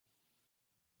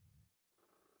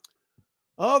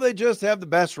Oh, they just have the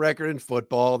best record in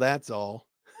football. That's all.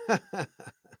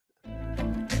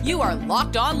 You are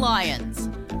Locked On Lions,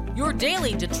 your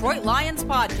daily Detroit Lions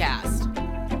podcast.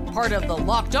 Part of the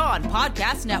Locked On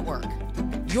Podcast Network,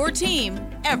 your team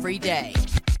every day.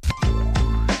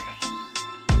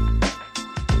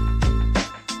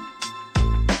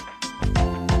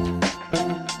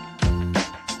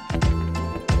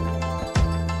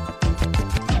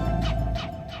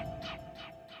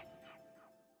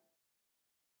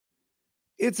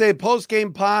 It's a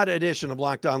post-game pod edition of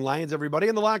Locked On Lions, everybody,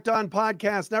 in the Locked On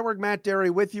Podcast Network. Matt Derry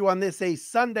with you on this, a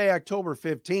Sunday, October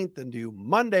 15th, and due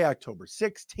Monday, October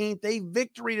 16th. A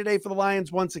victory today for the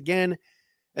Lions once again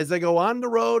as they go on the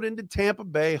road into Tampa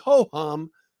Bay. Ho-hum.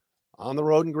 On the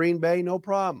road in Green Bay, no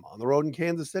problem. On the road in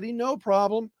Kansas City, no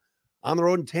problem. On the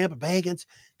road in Tampa Bay against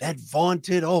that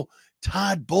vaunted,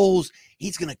 Todd Bowles.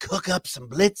 He's going to cook up some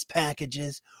blitz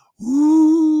packages.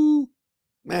 Ooh.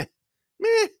 Meh.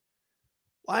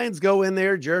 Lions go in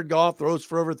there. Jared Goff throws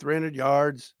for over 300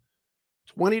 yards.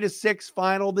 20-6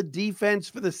 final. The defense,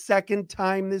 for the second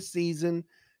time this season,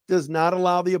 does not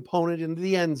allow the opponent into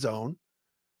the end zone.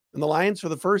 And the Lions, for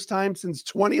the first time since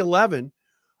 2011,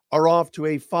 are off to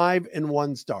a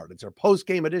 5-1 start. It's our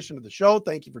post-game edition of the show.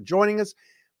 Thank you for joining us,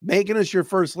 making us your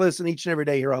first listen each and every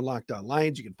day here on Locked On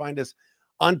Lions. You can find us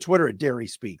on Twitter at Derry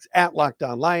Speaks, at Locked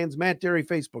On Lions, Matt Derry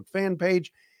Facebook fan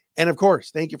page. And of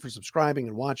course, thank you for subscribing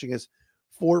and watching us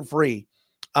for free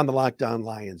on the Locked On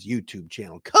Lions YouTube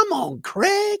channel. Come on,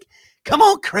 Craig.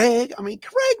 I mean,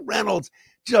 Craig Reynolds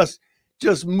just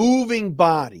moving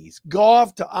bodies.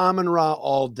 Goff to Amon-Ra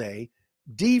all day.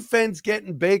 Defense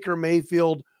getting Baker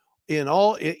Mayfield in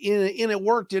it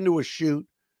worked into a shoot.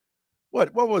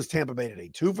 What was Tampa Bay today?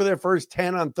 2 for their first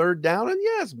 10 on third down. And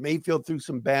yes, Mayfield threw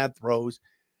some bad throws.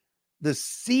 The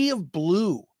sea of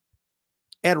blue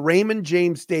at Raymond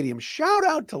James Stadium. Shout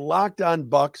out to Locked On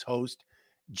Bucks host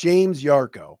James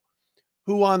Yarko,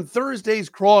 who on Thursday's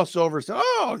crossover said,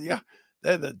 oh, yeah,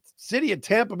 the city of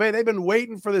Tampa Bay, they've been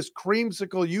waiting for this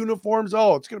creamsicle uniforms.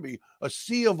 Oh, it's going to be a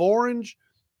sea of orange.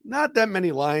 Not that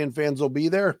many Lion fans will be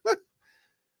there.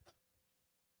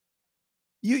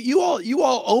 You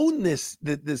all own this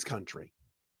country.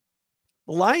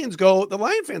 The Lion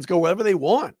fans go wherever they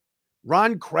want.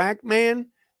 Ron Crackman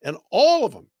and all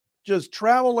of them just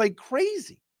travel like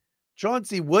crazy.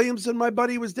 Chauncey Williamson, my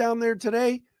buddy, was down there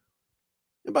today.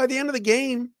 And by the end of the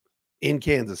game in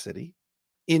Kansas City,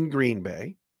 in Green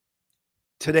Bay,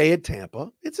 today at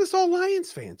Tampa, it's just all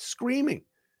Lions fans screaming.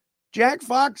 Jack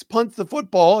Fox punts the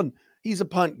football, and he's a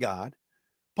punt god.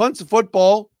 Punts the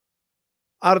football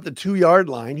out at the 2-yard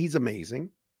line. He's amazing.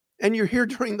 And you're here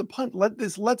during the punt.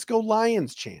 Let's go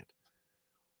Lions chant.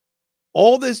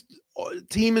 All this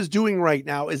team is doing right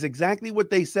now is exactly what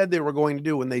they said they were going to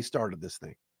do when they started this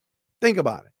thing. Think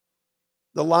about it.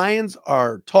 The Lions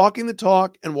are talking the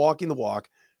talk and walking the walk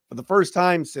for the first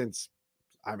time since,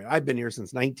 I've been here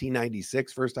since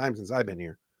 1996, first time since I've been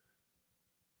here.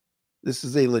 This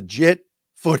is a legit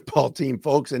football team,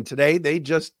 folks. And today they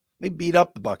beat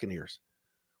up the Buccaneers.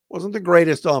 Wasn't the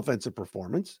greatest offensive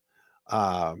performance.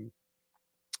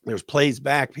 There's plays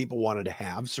back people wanted to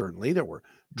have, certainly. There were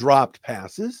dropped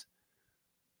passes.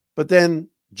 But then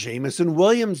Jameson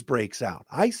Williams breaks out.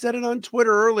 I said it on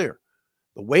Twitter earlier.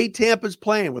 The way Tampa's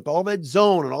playing with all that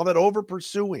zone and all that over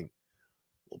pursuing, a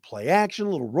little play action, a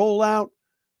little rollout.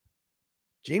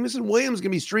 Jameson Williams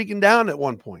going to be streaking down at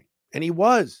one point, and he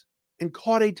was, and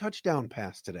caught a touchdown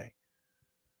pass today.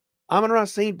 Amon-Ra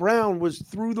St. Brown was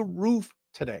through the roof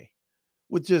today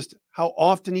with just how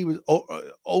often he was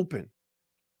open.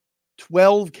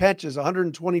 12 catches,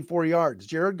 124 yards.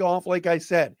 Jared Goff, like I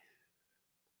said,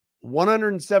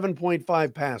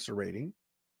 107.5 passer rating.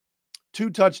 2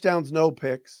 touchdowns, no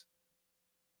picks.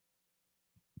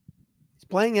 He's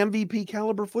playing MVP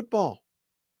caliber football.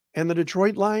 And the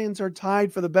Detroit Lions are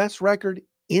tied for the best record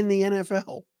in the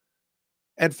NFL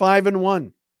at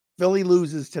 5-1. Philly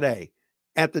loses today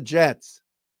at the Jets.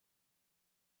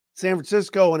 San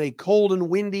Francisco in a cold and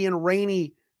windy and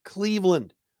rainy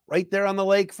Cleveland, right there on the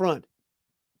lakefront,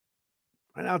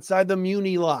 right outside the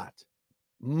Muni lot.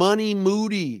 Money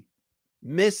Moody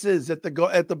misses at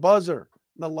the buzzer.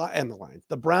 The Lions.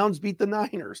 The Browns beat the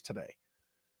Niners today.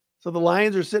 So the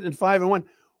Lions are sitting at 5-1.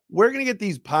 We're going to get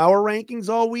these power rankings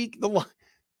all week.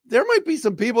 There might be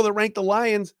some people that rank the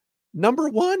Lions number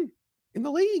 1 in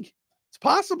the league. It's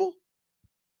possible.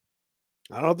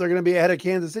 I don't know if they're going to be ahead of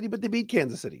Kansas City, but they beat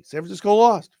Kansas City. San Francisco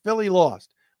lost. Philly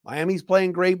lost. Miami's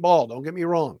playing great ball. Don't get me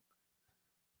wrong.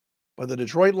 But the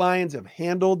Detroit Lions have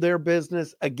handled their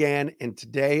business again. And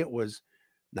today it was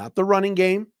not the running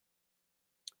game.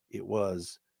 It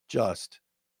was just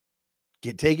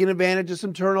taking advantage of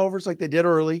some turnovers like they did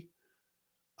early.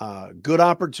 Good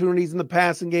opportunities in the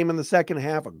passing game in the second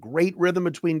half, a great rhythm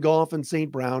between Goff and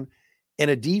St. Brown, and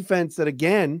a defense that,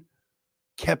 again,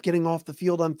 kept getting off the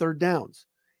field on third downs.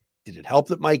 Did it help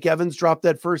that Mike Evans dropped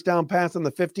that first down pass on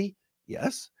the 50?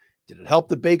 Yes. Did it help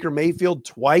that Baker Mayfield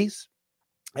twice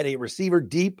had a receiver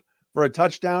deep for a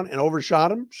touchdown and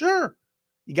overshot him? Sure.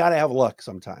 You got to have luck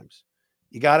sometimes.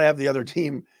 You got to have the other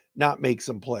team not make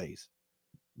some plays.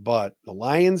 But the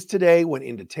Lions today went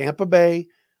into Tampa Bay.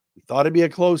 We thought it'd be a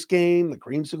close game. The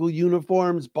creamsicle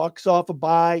uniforms, Bucks off a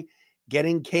bye,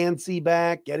 getting Kancey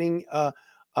back, getting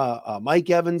Mike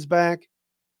Evans back.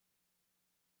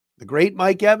 The great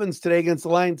Mike Evans today against the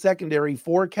Lions secondary,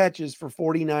 4 catches for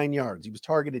 49 yards. He was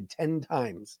targeted 10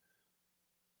 times.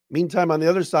 Meantime, on the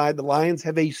other side, the Lions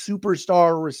have a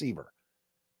superstar receiver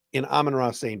in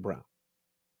Amon-Ra St. Brown.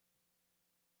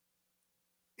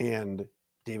 And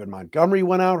David Montgomery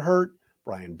went out hurt.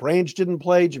 Brian Branch didn't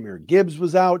play. Jahmyr Gibbs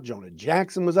was out. Jonah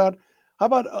Jackson was out. How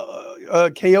about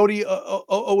Coyote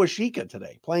Oashika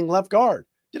today, playing left guard?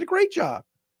 Did a great job.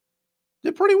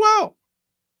 Did pretty well.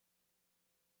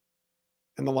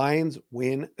 And the Lions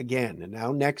win again. And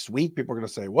now next week, people are going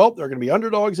to say, well, they're going to be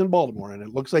underdogs in Baltimore. And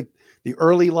it looks like the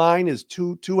early line is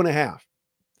 2.5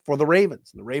 for the Ravens.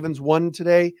 And the Ravens won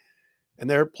today, and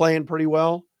they're playing pretty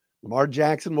well. Lamar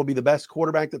Jackson will be the best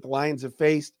quarterback that the Lions have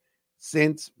faced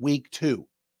since week 2,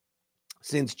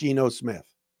 since Geno Smith.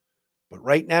 But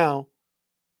right now,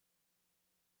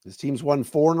 this team's won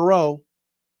 4 in a row,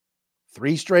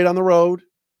 3 straight on the road,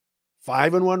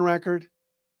 5-1 record,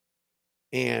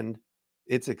 and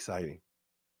it's exciting.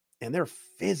 And they're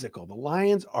physical. The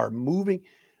Lions are moving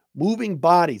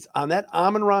bodies. On that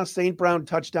Amon-Ra St. Brown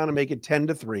touchdown to make it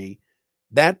 10-3,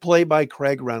 that play by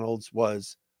Craig Reynolds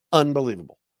was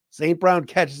unbelievable. St. Brown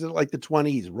catches it like the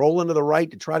 20s, rolling to the right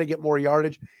to try to get more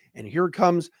yardage. And here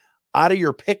comes out of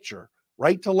your picture,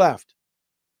 right to left,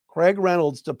 Craig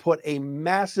Reynolds to put a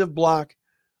massive block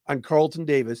on Carlton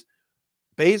Davis,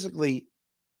 basically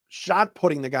shot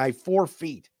putting the guy 4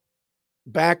 feet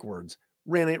backwards,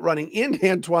 running into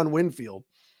Antoine Winfield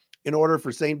in order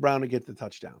for St. Brown to get the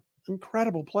touchdown.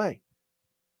 Incredible play.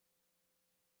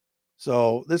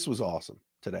 So this was awesome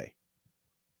today.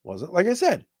 Wasn't, like I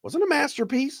said, wasn't a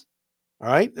masterpiece. All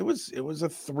right. It was a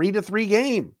 3-3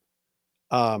 game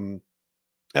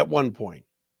at one point,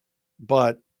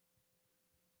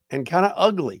 and kind of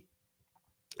ugly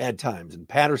at times. And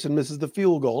Patterson misses the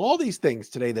field goal. All these things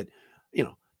today that,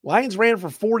 Lions ran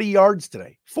for 40 yards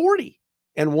today, 40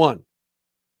 and 1.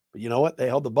 But you know what? They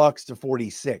held the Bucks to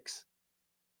 46.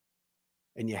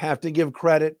 And you have to give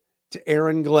credit to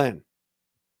Aaron Glenn.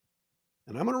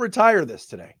 And I'm going to retire this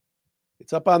today.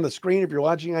 It's up on the screen if you're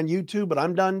watching on YouTube, but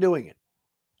I'm done doing it.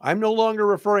 I'm no longer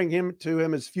referring to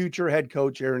him as future head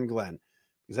coach Aaron Glenn,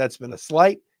 because that's been a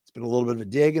slight. It's been a little bit of a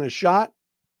dig and a shot.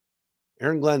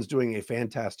 Aaron Glenn's doing a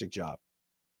fantastic job.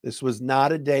 This was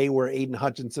not a day where Aiden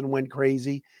Hutchinson went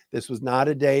crazy. This was not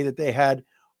a day that they had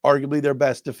arguably their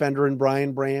best defender in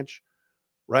Brian Branch,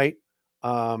 right?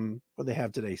 What they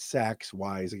have today,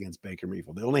 sacks-wise against Baker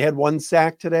Mayfield. They only had 1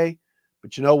 sack today,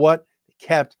 but you know what? They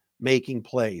kept making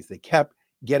plays. They kept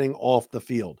getting off the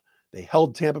field. They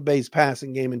held Tampa Bay's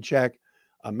passing game in check.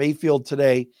 Mayfield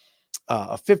today,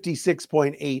 a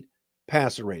 56.8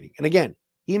 passer rating. And again,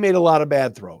 he made a lot of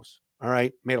bad throws. All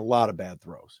right. Made a lot of bad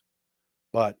throws.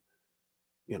 But,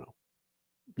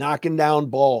 knocking down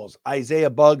balls. Isaiah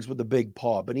Buggs with a big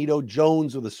paw. Benito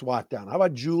Jones with a swat down. How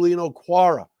about Julian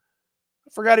Okwara? I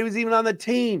forgot he was even on the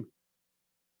team.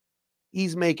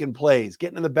 He's making plays,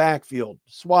 getting in the backfield,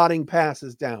 swatting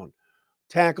passes down,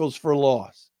 tackles for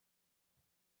loss.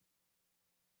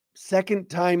 Second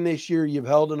time this year you've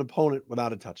held an opponent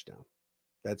without a touchdown.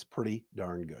 That's pretty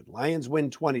darn good. Lions win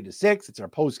 20-6. It's our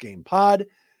post-game pod.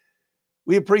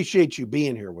 We appreciate you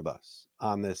being here with us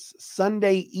on this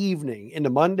Sunday evening into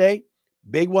Monday.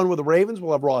 Big one with the Ravens.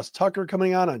 We'll have Ross Tucker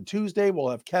coming on Tuesday. We'll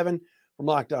have Kevin from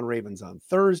Locked On Ravens on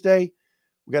Thursday.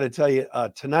 We got to tell you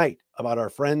tonight about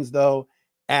our friends, though,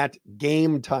 at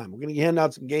Game Time. We're going to hand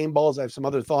out some game balls. I have some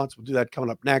other thoughts. We'll do that coming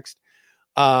up next.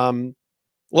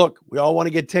 Look, we all want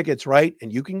to get tickets, right?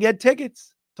 And you can get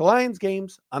tickets to Lions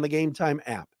games on the Game Time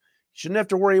app. You shouldn't have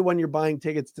to worry when you're buying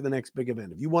tickets to the next big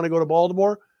event. If you want to go to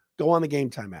Baltimore, go on the Game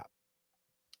Time app.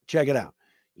 Check it out.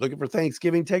 You're looking for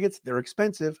Thanksgiving tickets? They're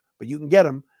expensive, but you can get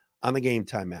them on the Game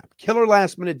Time app. Killer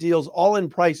last-minute deals, all-in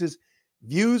prices,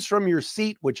 views from your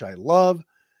seat, which I love,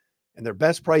 and their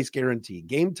best price guarantee.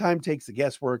 Game Time takes the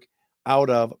guesswork out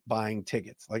of buying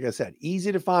tickets. Like I said,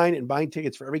 easy to find and buying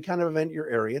tickets for every kind of event in your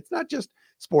area. It's not just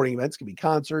sporting events. It can be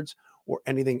concerts or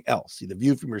anything else. See the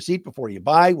view from your seat before you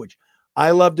buy, which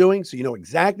I love doing, so you know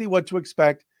exactly what to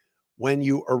expect when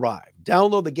you arrive.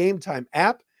 Download the Game Time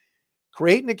app,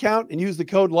 create an account, and use the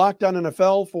code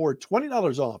LOCKEDONNFL for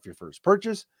 $20 off your first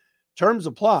purchase. Terms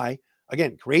apply.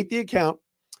 Again, create the account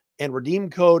and redeem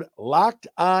code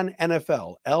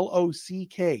LOCKEDONNFL,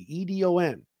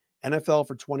 LOCKEDON, NFL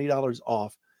for $20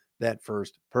 off that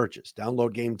first purchase.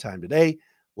 Download Game Time today.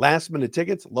 Last minute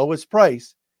tickets, lowest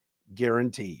price,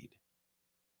 guaranteed.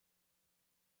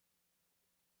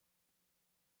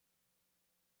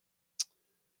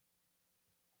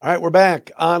 All right, we're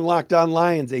back on Locked On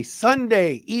Lions, a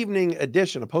Sunday evening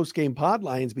edition of Postgame Pod.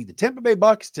 Lions beat the Tampa Bay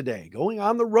Bucks today, going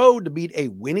on the road to beat a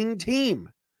winning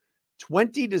team.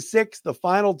 20-6, the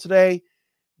final today,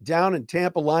 down in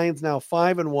Tampa. Lions now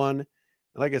 5-1.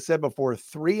 And like I said before,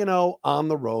 3-0 on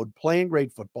the road, playing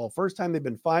great football. First time they've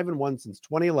been 5-1 since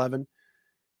 2011.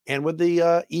 And with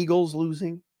the Eagles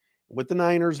losing, with the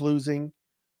Niners losing,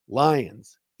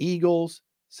 Lions, Eagles,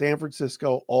 San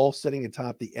Francisco, all sitting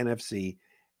atop the NFC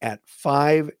at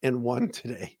 5-1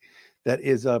 today. That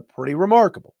is pretty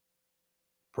remarkable.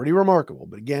 Pretty remarkable.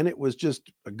 But again, it was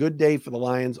just a good day for the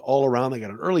Lions all around. They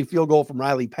got an early field goal from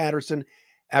Riley Patterson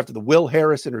after the Will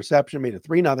Harris interception, made it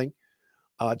 3-0.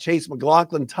 Chase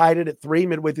McLaughlin tied it at 3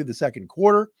 midway through the second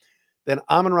quarter. Then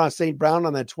Amon-Ra St. Brown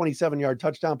on that 27-yard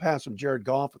touchdown pass from Jared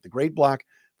Goff with the great block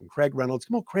from Craig Reynolds.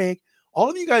 Come on, Craig. All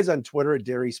of you guys on Twitter at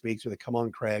Derry Speaks with a come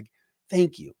on, Craig.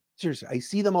 Thank you. Seriously, I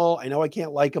see them all. I know I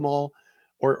can't like them all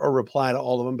or reply to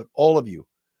all of them, but all of you,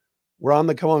 we're on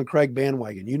the come on, Craig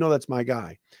bandwagon. You know that's my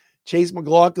guy. Chase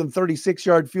McLaughlin,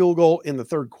 36-yard field goal in the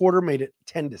third quarter, made it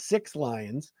 10-6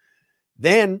 Lions.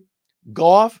 Then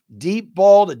Goff, deep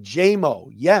ball to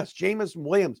J-Mo. Yes, Jameson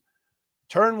Williams.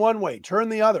 Turn one way, turn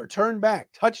the other, turn back,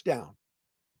 touchdown.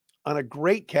 On a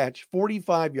great catch,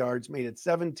 45 yards, made it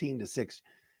 17-6.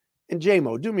 And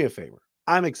J-Mo, do me a favor.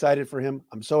 I'm excited for him.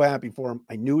 I'm so happy for him.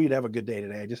 I knew he'd have a good day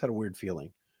today. I just had a weird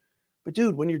feeling. But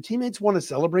dude, when your teammates want to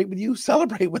celebrate with you,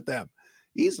 celebrate with them.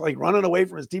 He's like running away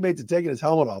from his teammates and taking his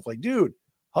helmet off. Like, dude,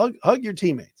 hug your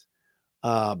teammates.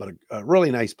 But a really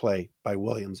nice play by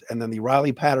Williams. And then the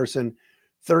Riley Patterson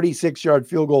 36-yard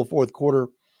field goal fourth quarter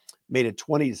made it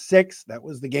 20-6. That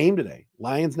was the game today.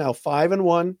 Lions now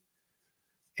 5-1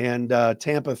 and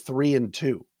Tampa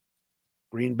 3-2.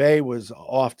 Green Bay was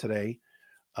off today.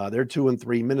 They're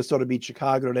 2-3. Minnesota beat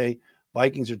Chicago today.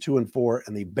 Vikings are 2-4,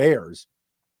 and the Bears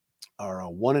are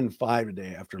 1-5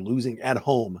 today after losing at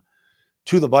home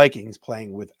to the Vikings,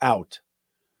 playing without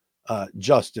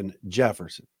Justin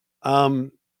Jefferson.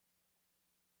 Man,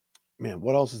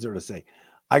 what else is there to say?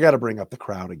 I got to bring up the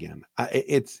crowd again.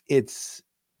 I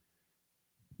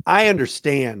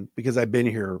understand because I've been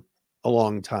here a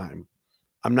long time.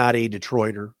 I'm not a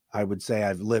Detroiter. I would say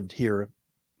I've lived here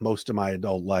most of my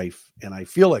adult life, and I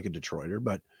feel like a Detroiter.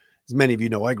 But as many of you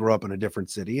know, I grew up in a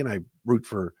different city, and I root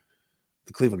for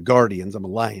the Cleveland Guardians. I'm a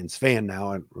Lions fan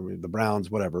now, the Browns,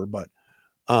 whatever. But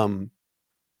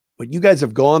what you guys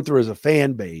have gone through as a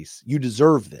fan base, you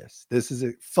deserve this. This is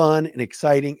fun and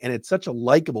exciting, and it's such a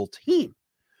likable team.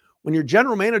 When your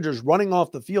general manager is running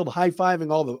off the field,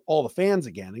 high-fiving all the fans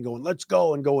again and going, let's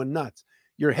go, and going nuts.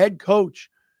 Your head coach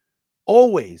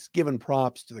always giving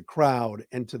props to the crowd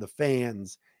and to the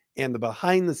fans and the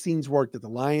behind-the-scenes work that the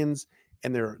Lions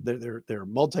and their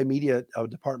multimedia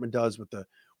department does with the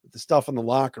stuff in the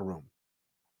locker room.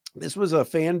 This was a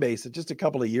fan base that just a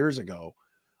couple of years ago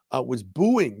was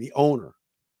booing the owner,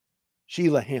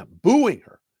 Sheila Hamp, booing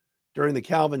her during the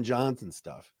Calvin Johnson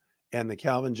stuff and the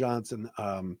Calvin Johnson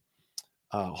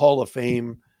Hall of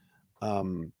Fame,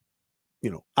 honor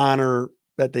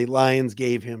that the Lions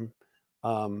gave him.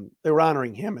 They were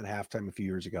honoring him at halftime a few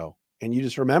years ago. And you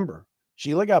just remember,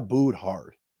 Sheila got booed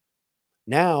hard.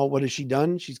 Now, what has she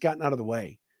done? She's gotten out of the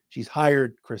way. She's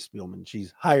hired Chris Spielman.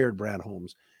 She's hired Brad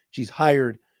Holmes. She's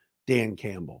hired Dan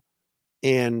Campbell.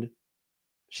 And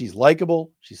she's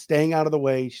likable. She's staying out of the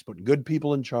way. She's putting good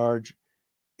people in charge.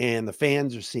 And the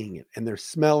fans are seeing it. And they're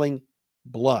smelling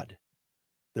blood.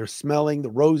 They're smelling the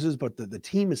roses, but the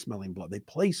team is smelling blood. They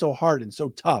play so hard and so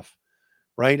tough,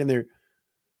 right? And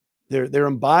they're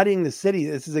embodying the city.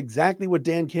 This is exactly what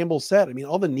Dan Campbell said. I mean,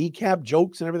 all the kneecap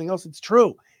jokes and everything else, it's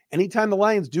true. Anytime the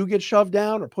Lions do get shoved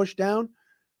down or pushed down,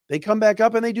 they come back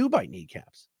up and they do bite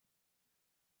kneecaps.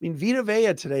 I mean, Vita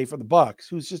Vea today for the Bucs,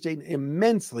 who's just an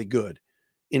immensely good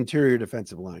interior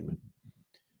defensive lineman.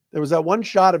 There was that one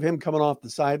shot of him coming off the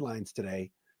sidelines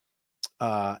today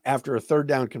after a third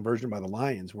down conversion by the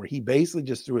Lions, where he basically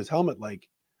just threw his helmet like,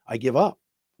 I give up.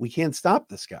 We can't stop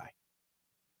this guy.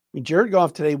 I mean, Jared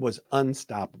Goff today was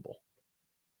unstoppable.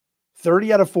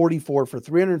 30 out of 44 for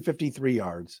 353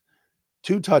 yards,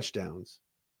 2 touchdowns.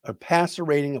 a passer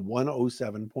rating of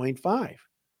 107.5.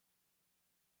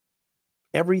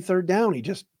 Every third down, he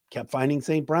just kept finding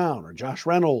St. Brown or Josh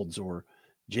Reynolds or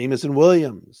Jamison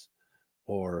Williams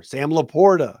or Sam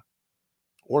Laporta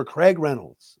or Craig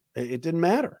Reynolds. It didn't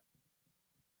matter.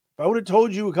 If I would have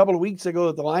told you a couple of weeks ago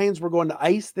that the Lions were going to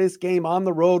ice this game on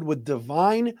the road with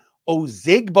Devine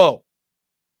Ozigbo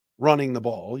running the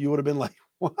ball, you would have been like,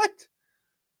 what?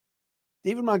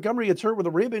 David Montgomery gets hurt with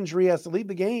a rib injury, has to leave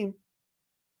the game.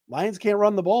 Lions can't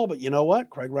run the ball, but you know what?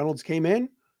 Craig Reynolds came in.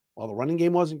 While the running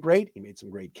game wasn't great, he made some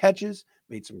great catches,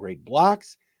 made some great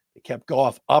blocks. They kept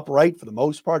Goff upright for the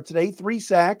most part today. 3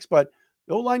 sacks, but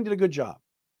the O-line did a good job.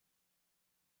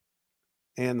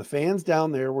 And the fans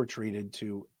down there were treated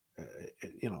to,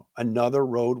 another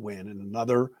road win in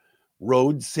another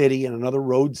road city and another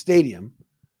road stadium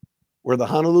where the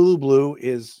Honolulu Blue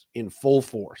is in full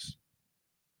force.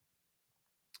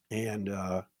 And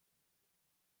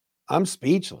I'm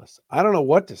speechless. I don't know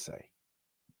what to say.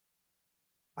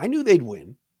 I knew they'd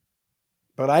win,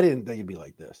 but I didn't think it'd be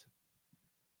like this.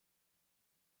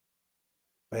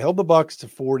 They held the Bucs to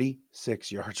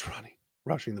 46 yards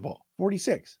rushing the ball.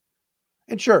 46.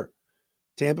 And sure,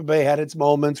 Tampa Bay had its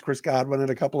moments. Chris Godwin had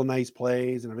a couple of nice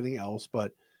plays and everything else,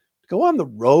 but to go on the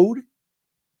road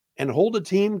and hold a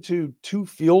team to 2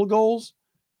 field goals,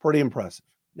 pretty impressive.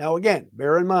 Now, again,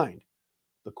 bear in mind,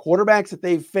 the quarterbacks that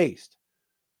they've faced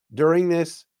during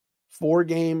this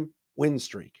 4-game win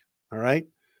streak, all right?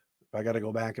 I got to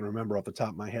go back and remember off the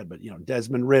top of my head, but,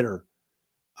 Desmond Ridder,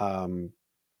 Jordan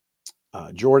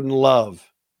Love,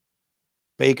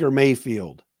 Baker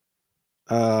Mayfield.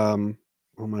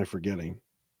 Who am I forgetting?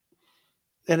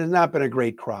 It has not been a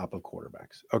great crop of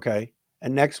quarterbacks, okay?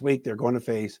 And next week they're going to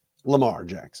face Lamar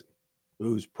Jackson,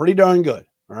 who's pretty darn good,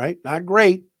 all right? Not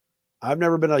great. I've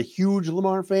never been a huge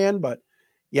Lamar fan, but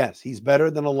yes, he's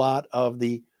better than a lot of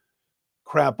the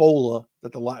crapola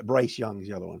that Bryce Young's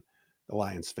the other one the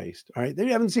Lions faced. All right. They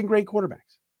haven't seen great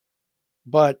quarterbacks,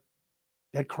 but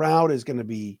that crowd is going to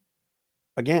be,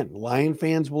 again, Lion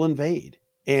fans will invade,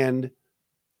 and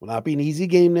will not be an easy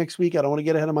game next week. I don't want to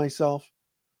get ahead of myself,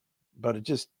 but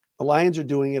the Lions are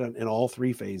doing it in all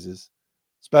 3 phases.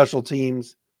 Special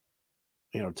teams,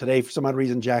 today for some odd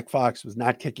reason, Jack Fox was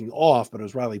not kicking off, but it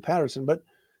was Riley Patterson, but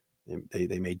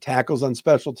they made tackles on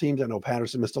special teams. I know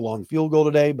Patterson missed a long field goal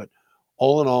today, but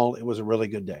all in all, it was a really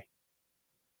good day.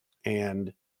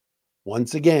 And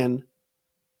once again,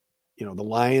 the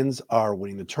Lions are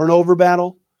winning the turnover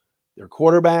battle. Their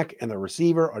quarterback and their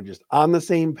receiver are just on the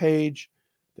same page.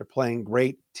 They're playing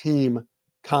great team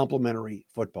complementary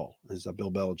football, as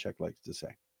Bill Belichick likes to say.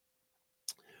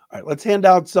 All right, let's hand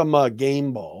out some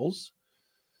game balls.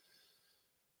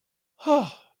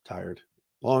 Tired.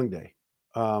 Long day,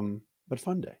 but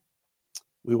fun day.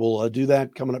 We will do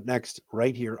that coming up next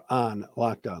right here on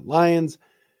Locked On Lions.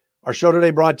 Our show today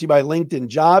brought to you by LinkedIn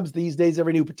Jobs. These days,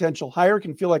 every new potential hire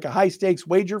can feel like a high-stakes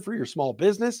wager for your small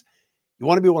business. You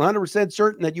want to be 100%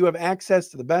 certain that you have access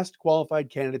to the best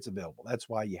qualified candidates available. That's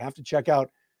why you have to check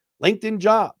out LinkedIn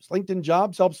Jobs. LinkedIn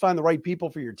Jobs helps find the right people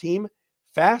for your team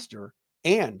faster,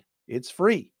 and it's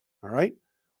free, all right?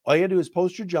 All you got to do is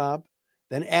post your job,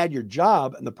 then add your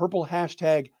job and the purple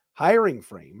hashtag hiring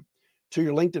frame to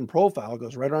your LinkedIn profile. It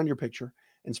goes right around your picture,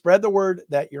 and spread the word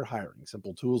that you're hiring.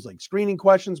 Simple tools like screening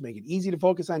questions make it easy to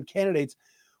focus on candidates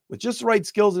with just the right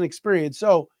skills and experience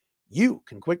so you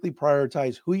can quickly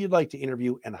prioritize who you'd like to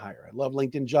interview and hire. I love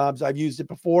LinkedIn Jobs. I've used it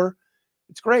before.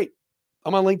 It's great.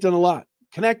 I'm on LinkedIn a lot.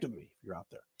 Connect with me if you're out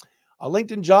there.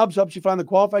 LinkedIn Jobs helps you find the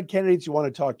qualified candidates you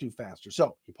want to talk to faster.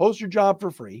 So you post your job for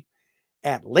free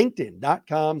at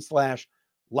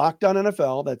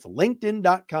linkedin.com/LockedOnNFL. That's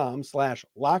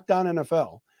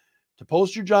linkedin.com/LockedOnNFL to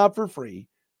post your job for free.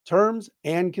 Terms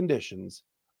and conditions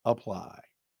apply.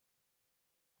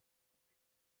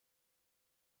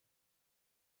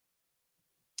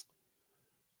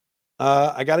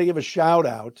 I got to give a shout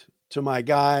out to my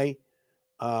guy,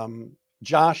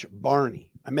 Josh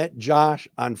Barney. I met Josh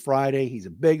on Friday. He's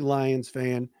a big Lions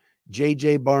fan,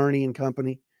 JJ Barney and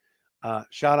company.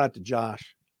 Shout out to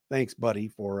Josh. Thanks, buddy,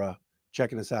 for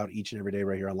checking us out each and every day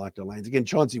right here on Locked On Lions. Again,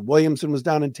 Chauncey Williamson was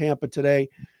down in Tampa today.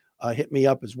 Hit me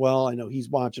up as well. I know he's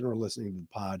watching or listening to the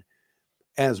pod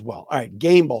as well. All right,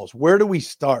 game balls. Where do we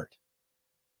start?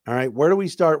 All right, where do we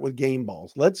start with game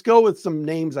balls? Let's go with some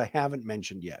names I haven't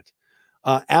mentioned yet.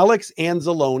 Alex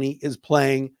Anzalone is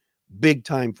playing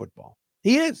big-time football.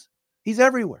 He is. He's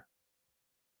everywhere.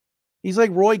 He's like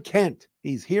Roy Kent.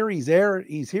 He's here, he's there,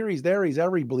 he's here, he's there, he's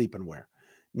every bleeping where.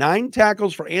 9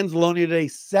 tackles for Anzalone today,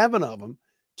 7 of them,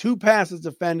 2 passes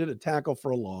defended, a tackle for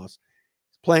a loss.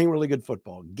 He's playing really good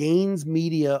football. Gaines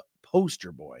Media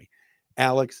poster boy,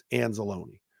 Alex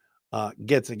Anzalone.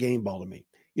 gets a game ball to me.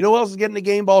 You know who else is getting a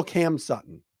game ball? Cam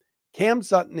Sutton. Cam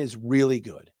Sutton is really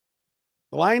good.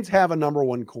 The Lions have a number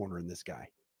one corner in this guy,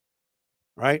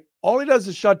 right? All he does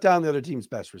is shut down the other team's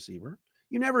best receiver.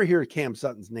 You never hear Cam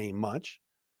Sutton's name much,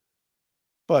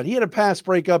 but he had a pass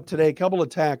breakup today, a couple of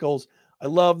tackles. I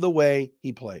love the way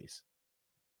he plays.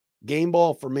 Game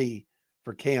ball for me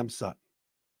for Cam Sutton.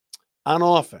 On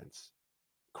offense,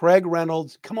 Craig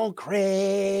Reynolds. Come on,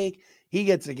 Craig. He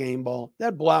gets a game ball.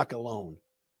 That block alone.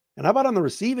 And how about on the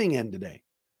receiving end today?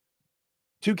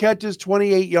 2 catches,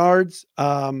 28 yards.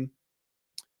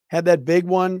 Had that big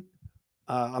one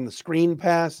on the screen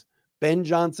pass. Ben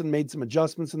Johnson made some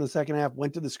adjustments in the second half,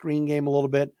 went to the screen game a little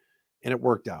bit, and it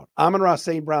worked out. Amon-Ra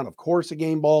St. Brown, of course, a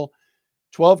game ball.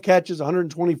 12 catches,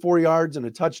 124 yards, and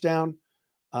a touchdown.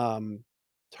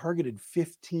 Targeted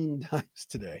 15 times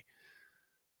today.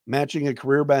 Matching a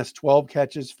career best 12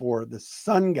 catches for the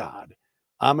sun god,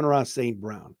 Amon-Ra St.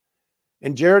 Brown.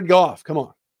 And Jared Goff, come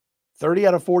on. 30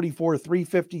 out of 44,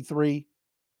 353,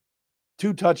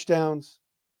 2 touchdowns,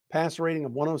 pass rating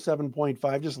of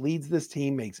 107.5, just leads this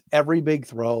team, makes every big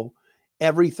throw,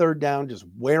 every third down, just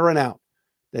wearing out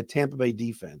that Tampa Bay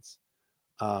defense.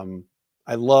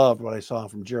 I loved what I saw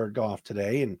from Jared Goff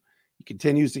today, and he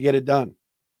continues to get it done.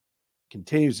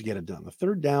 The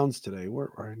third downs today,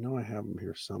 I know I have them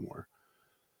here somewhere.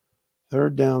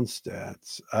 Third down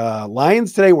stats.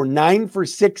 Lions today were 9 for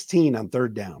 16 on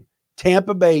third down.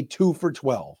 Tampa Bay 2 for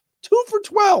 12. 2 for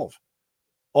 12.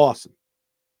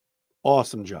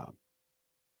 Awesome job.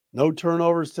 No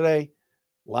turnovers today.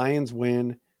 Lions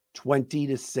win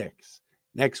 20-6.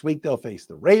 Next week, they'll face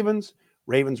the Ravens.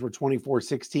 Ravens were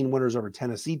 24-16 winners over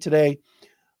Tennessee today.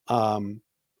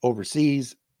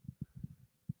 Overseas.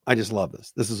 I just love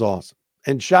this. This is awesome.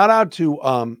 And shout out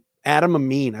to Adam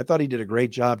Amin. I thought he did a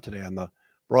great job today on the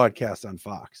broadcast on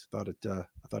Fox. I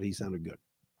thought he sounded good.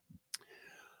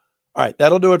 All right,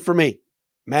 that'll do it for me.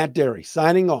 Matt Derry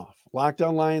signing off. Locked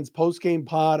On Lions post-game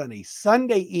pod on a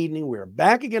Sunday evening. We're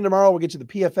back again tomorrow. We'll get you the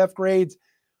PFF grades.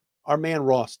 Our man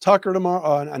Ross Tucker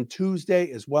tomorrow on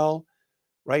Tuesday as well,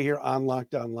 right here on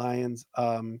Locked On Lions.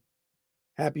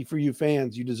 Happy for you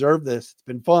fans. You deserve this. It's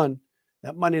been fun.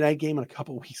 That Monday night game in a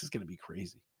couple of weeks is going to be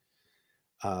crazy.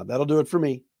 That'll do it for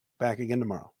me. Back again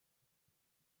tomorrow.